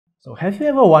So have you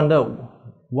ever wondered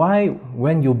why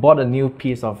when you bought a new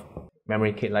piece of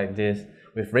memory kit like this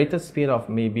with rated speed of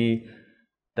maybe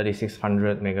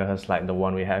 3600 MHz like the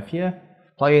one we have here,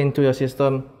 plug it into your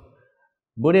system,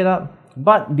 boot it up,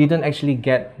 but didn't actually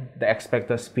get the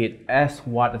expected speed as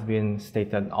what has been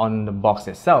stated on the box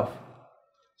itself?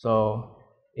 So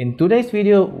in today's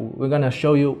video, we're going to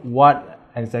show you what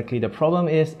exactly the problem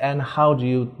is and how do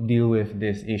you deal with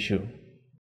this issue.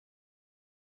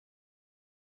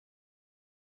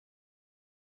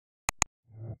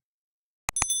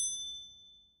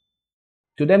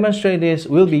 To demonstrate this,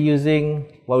 we'll be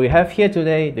using what we have here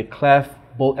today, the KLEVV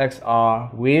BOLT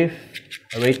XR with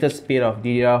a rated speed of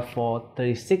DDR4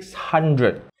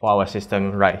 3600 for our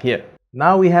system right here.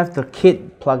 Now we have the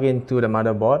kit plugged into the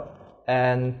motherboard,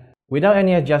 and without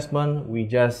any adjustment, we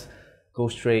just go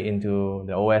straight into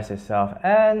the OS itself,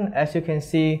 and as you can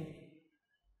see,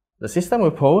 the system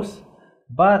will pause.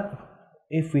 But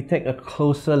if we take a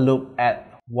closer look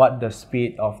at what the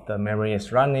speed of the memory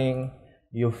is running,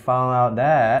 you found out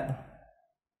that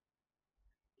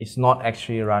it's not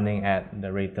actually running at the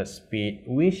rated speed,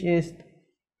 which is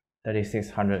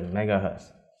 3600 MHz.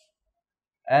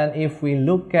 And if we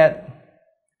look at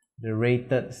the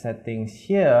rated settings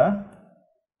here,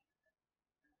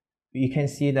 you can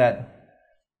see that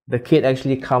the kit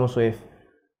actually comes with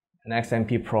an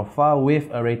XMP profile with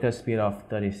a rated speed of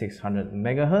 3600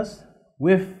 MHz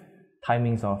with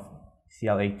timings of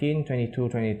CL18, 22,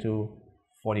 22,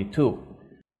 42.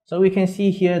 So we can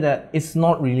see here that it's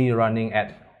not really running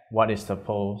at what is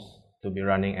supposed to be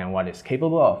running and what it's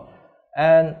capable of.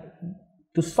 And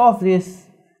to solve this,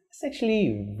 it's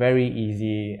actually very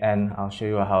easy, and I'll show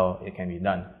you how it can be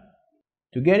done.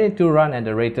 To get it to run at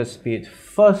the rated speed,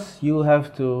 first you'll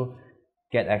have to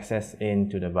get access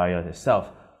into the BIOS itself.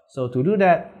 So to do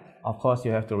that, of course,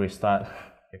 you have to restart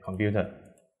the computer,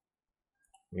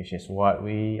 which is what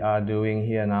we are doing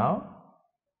here now.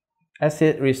 As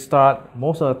it restarts,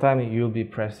 most of the time you'll be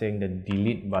pressing the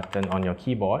delete button on your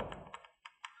keyboard,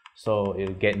 so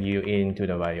it'll get you into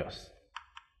the BIOS.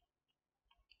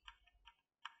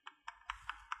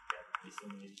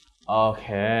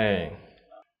 Okay,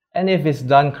 and if it's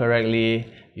done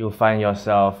correctly, you'll find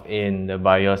yourself in the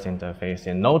BIOS interface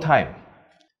in no time.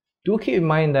 Do keep in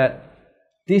mind that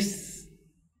this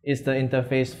is the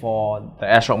interface for the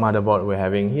ASRock motherboard we're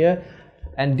having here,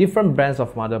 and different brands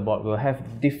of motherboard will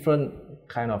have different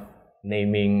kind of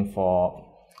naming for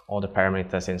all the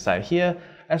parameters inside here,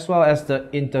 as well as the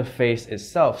interface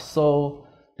itself. So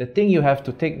the thing you have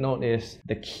to take note is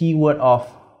the keyword of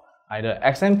either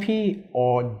XMP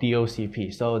or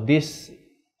DOCP. So this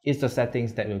is the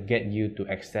settings that will get you to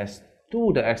access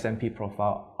to the XMP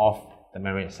profile of the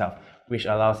memory itself, which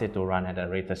allows it to run at a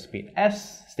rated speed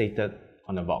as stated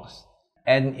on the box.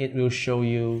 And it will show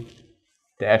you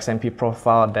the XMP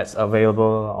profile that's available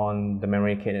on the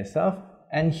memory kit itself.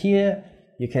 And here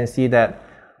you can see that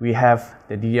we have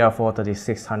the DDR4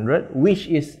 3600, which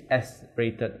is as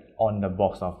rated on the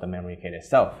box of the memory kit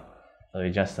itself. So you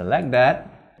just select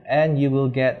that, and you will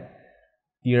get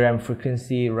DRAM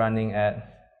frequency running at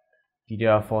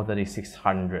DDR4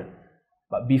 3600.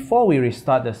 But before we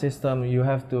restart the system, you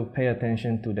have to pay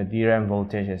attention to the DRAM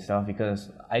voltage itself, because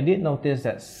I did notice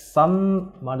that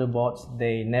some motherboards,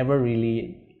 they never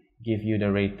really give you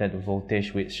the rated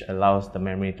voltage which allows the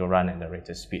memory to run at the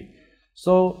rated speed.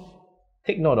 So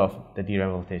take note of the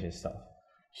DRAM voltage itself.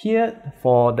 Here,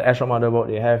 for the ASRock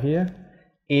motherboard you have here,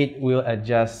 it will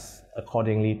adjust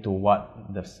accordingly to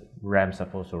what the RAM is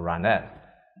supposed to run at.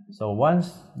 So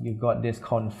once you got this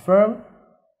confirmed,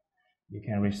 you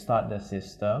can restart the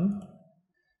system,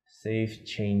 save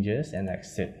changes, and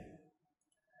exit.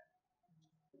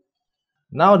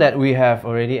 Now that we have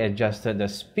already adjusted the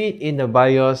speed in the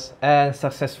BIOS and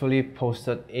successfully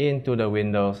posted into the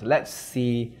Windows, let's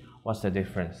see what's the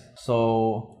difference.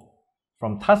 So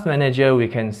from Task Manager, we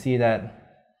can see that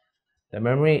the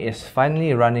memory is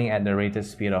finally running at the rated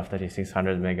speed of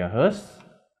 3600 MHz.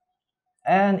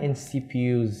 And in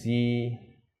CPU-Z,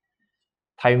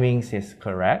 timings is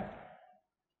correct,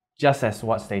 just as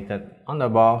what stated on the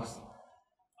box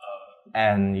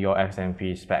and your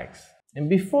XMP specs. And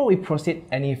before we proceed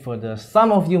any further,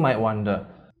 some of you might wonder,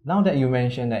 now that you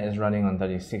mentioned that it's running on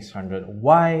 3600,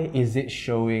 why is it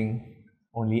showing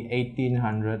only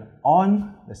 1800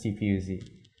 on the CPU-Z?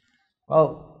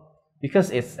 Well, because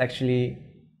it's actually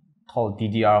called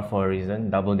DDR for a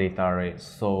reason, double data rate.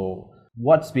 So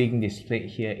what's being displayed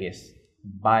here is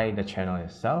by the channel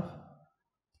itself,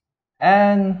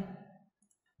 and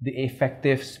the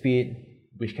effective speed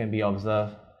which can be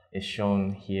observed is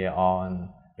shown here on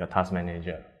your Task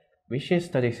Manager. which is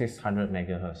 3600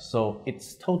 MHz. So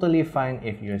it's totally fine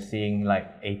if you're seeing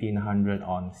like 1800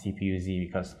 on CPU-Z,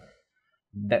 because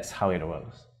that's how it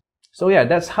works. So yeah,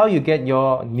 that's how you get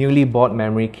your newly bought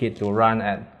memory kit to run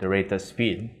at the rated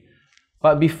speed.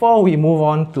 But before we move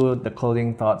on to the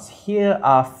closing thoughts, here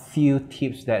are few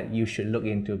tips that you should look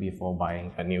into before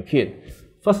buying a new kit.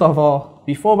 First of all,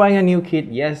 before buying a new kit,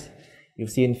 yes, you've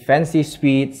seen fancy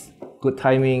speeds, good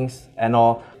timings and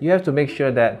all. You have to make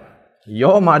sure that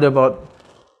your motherboard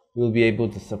will be able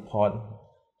to support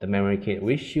the memory kit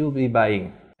which you'll be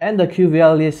buying. And the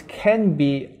QVL list can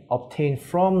be obtained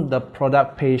from the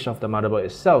product page of the motherboard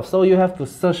itself. So you have to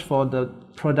search for the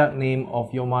product name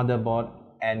of your motherboard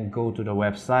and go to the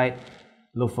website,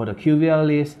 look for the QVL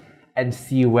list and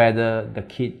see whether the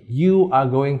kit you are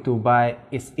going to buy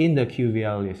is in the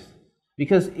QVL list.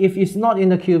 Because if it's not in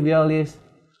the QVL list,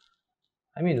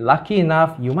 I mean, lucky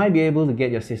enough, you might be able to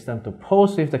get your system to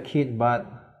post with the kit, but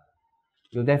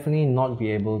you'll definitely not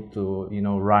be able to,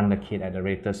 run the kit at the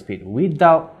rated speed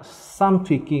without some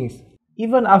tweakings.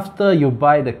 Even after you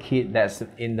buy the kit that's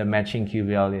in the matching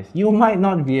QVL list, you might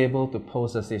not be able to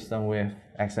post the system with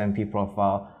XMP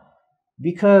profile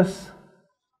because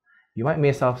you might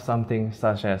miss out something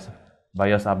such as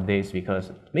BIOS updates,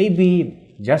 because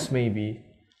maybe, just maybe,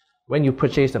 when you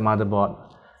purchase the motherboard,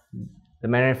 the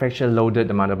manufacturer loaded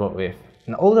the motherboard with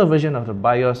an older version of the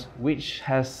BIOS which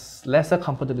has lesser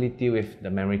compatibility with the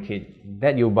memory kit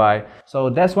that you buy. So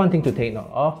that's one thing to take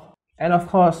note of. And of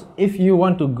course, if you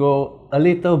want to go a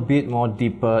little bit more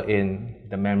deeper in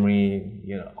the memory,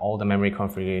 all the memory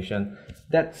configuration,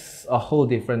 that's a whole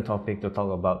different topic to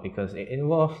talk about, because it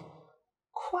involves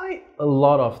quite a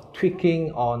lot of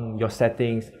tweaking on your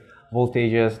settings,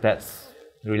 voltages that's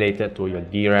related to your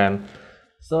DRAM.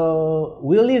 So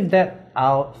we'll leave that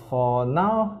out for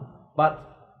now, but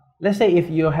let's say if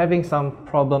you're having some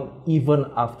problem even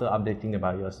after updating the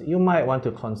BIOS, you might want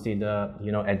to consider,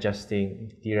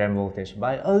 adjusting DRAM voltage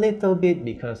by a little bit,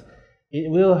 because it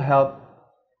will help,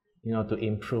 to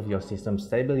improve your system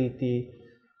stability.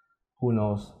 Who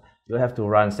knows? You'll have to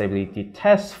run stability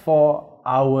tests for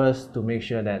hours to make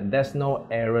sure that there's no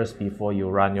errors before you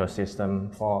run your system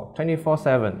for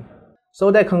 24/7. So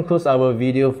that concludes our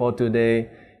video for today.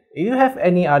 If you have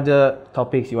any other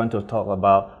topics you want to talk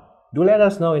about, do let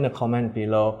us know in the comment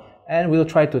below, and we'll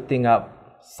try to think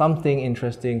up something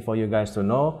interesting for you guys to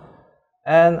know.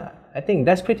 And I think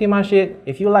that's pretty much it.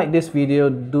 If you like this video,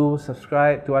 do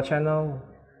subscribe to our channel,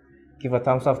 give a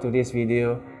thumbs up to this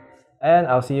video, and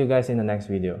I'll see you guys in the next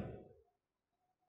video.